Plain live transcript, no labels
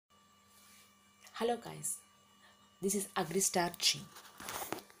Hello guys, this is AgristarG.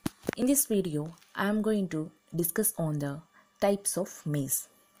 In this video, I am going to discuss on the types of maize.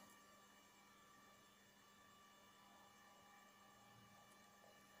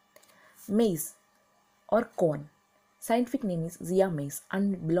 Maize or corn, scientific name is Zea maize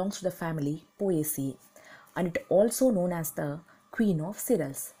and belongs to the family Poaceae, and it also known as the queen of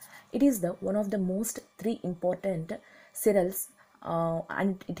cereals. It is the one of the most three important cereals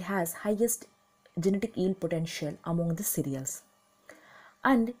and it has highest genetic yield potential among the cereals,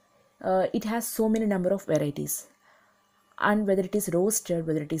 and it has so many number of varieties, and whether it is roasted,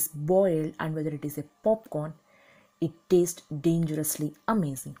 whether it is boiled, and whether it is a popcorn, it tastes dangerously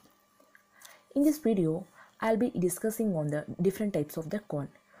amazing. In this video I'll be discussing on the different types of the corn.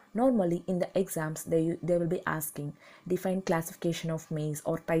 Normally in the exams they will be asking define classification of maize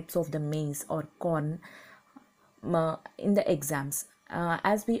or types of the maize or corn in the exams,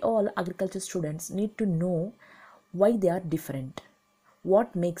 as we all agriculture students need to know why they are different,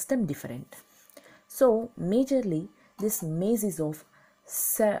 what makes them different. So majorly this maize is of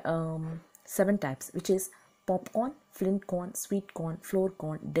seven types, which is popcorn, flint corn, sweet corn, flour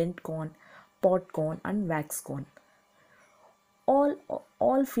corn, dent corn, pod corn, and wax corn.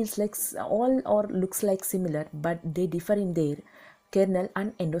 All feels like all or looks like similar, but they differ in their kernel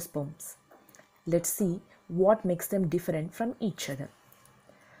and endosperms. Let's see what makes them different from each other.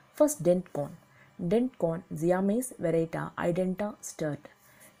 First, dent corn. Dent corn, Zea maize varieta identa sturt.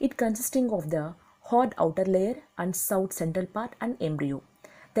 It consisting of the hard outer layer and soft central part and embryo.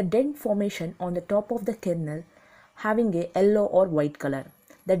 The dent formation on the top of the kernel having a yellow or white color.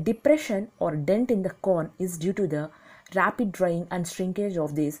 The depression or dent in the corn is due to the rapid drying and shrinkage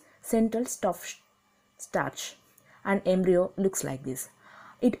of this central starch, and embryo looks like this.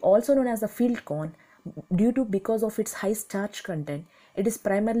 It also known as the field corn because of its high starch content. It is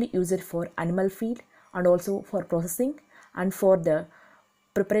primarily used for animal feed and also for processing and for the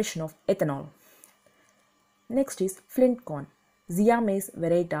preparation of ethanol. Next is flint corn, Zea maize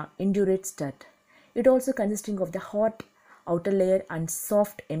varieta indurate sturt. It also consisting of the hard outer layer and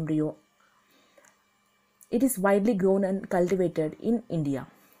soft embryo. It is widely grown and cultivated in India.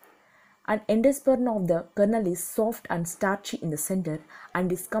 An endosperm of the kernel is soft and starchy in the center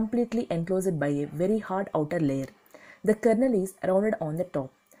and is completely enclosed by a very hard outer layer. The kernel is rounded on the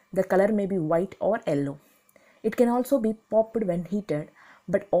top. The color may be white or yellow. It can also be popped when heated,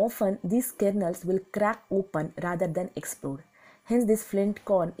 but often these kernels will crack open rather than explode. Hence this flint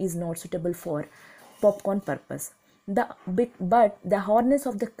corn is not suitable for popcorn purpose. But the hardness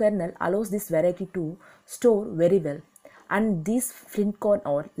of the kernel allows this variety to store very well, and these flint corn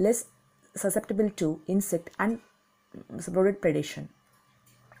are less susceptible to insect and rodent predation.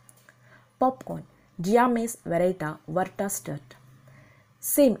 Popcorn, Zea maize varieta verta sturt.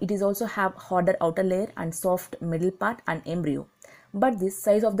 Same, it is also have harder outer layer and soft middle part and embryo. But the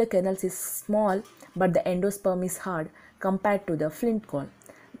size of the kernels is small, but the endosperm is hard compared to the flint corn.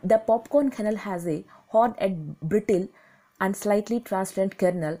 The popcorn kernel has a hard and brittle and slightly transparent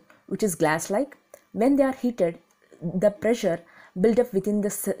kernel which is glass-like. When they are heated, the pressure built up within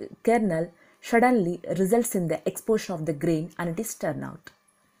the kernel suddenly results in the explosion of the grain and it is turned out.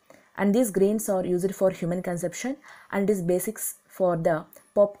 And these grains are used for human consumption and it is basics for the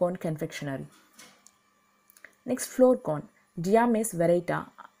popcorn confectionery. Next, flour corn, Zea maize varieta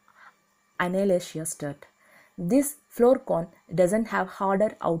annulaceae sturt. This flour corn doesn't have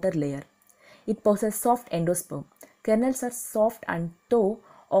harder outer layer. It possesses soft endosperm. Kernels are soft and though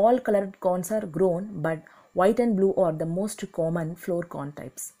all colored corns are grown, but white and blue are the most common flour corn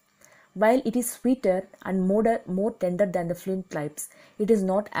types. While it is sweeter and more tender than the flint types, it is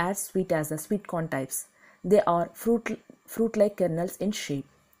not as sweet as the sweet corn types. They are fruit-like kernels in shape.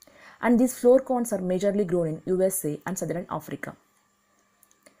 And these flour corns are majorly grown in USA and Southern Africa.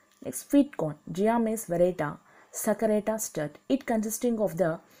 Next, sweet corn, Zea maize varieta saccharata sturt. It consisting of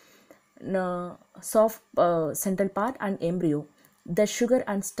the soft central part and embryo. The sugar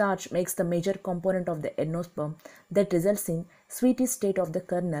and starch makes the major component of the endosperm that results in sweety state of the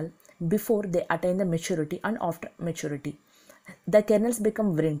kernel before they attain the maturity and after maturity. The kernels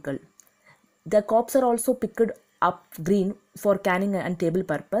become wrinkled. The cobs are also picked up green for canning and table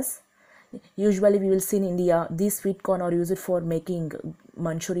purpose. Usually we will see in India these sweet corn are used for making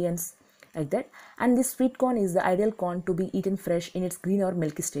Manchurians like that, and this sweet corn is the ideal corn to be eaten fresh in its green or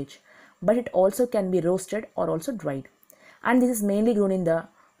milky stage, but it also can be roasted or also dried, and this is mainly grown in the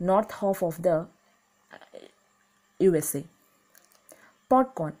north half of the USA.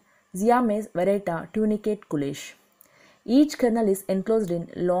 Popcorn, Zea maize varieta tunicate coolage. Each kernel is enclosed in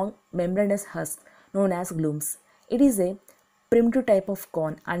long membranous husks known as glumes. It is a primitive type of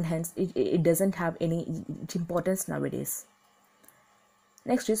corn, and hence it doesn't have any importance nowadays.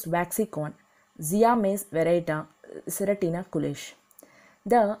 Next is waxy corn, Zea Maize varieta Ceratina kulesh.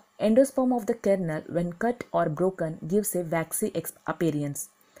 The endosperm of the kernel, when cut or broken, gives a waxy appearance.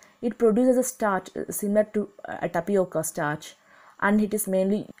 It produces a starch similar to a tapioca starch, and it is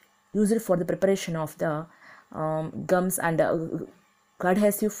mainly used for the preparation of the gums and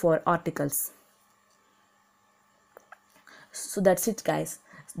adhesive for articles. So that's it, guys.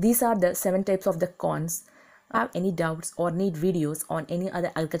 These are the 7 types of the corns. Have any doubts or need videos on any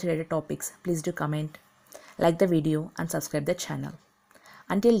other agriculture related topics, please do comment, like the video and subscribe the channel.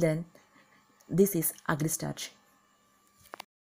 Until then, this is AgristarG.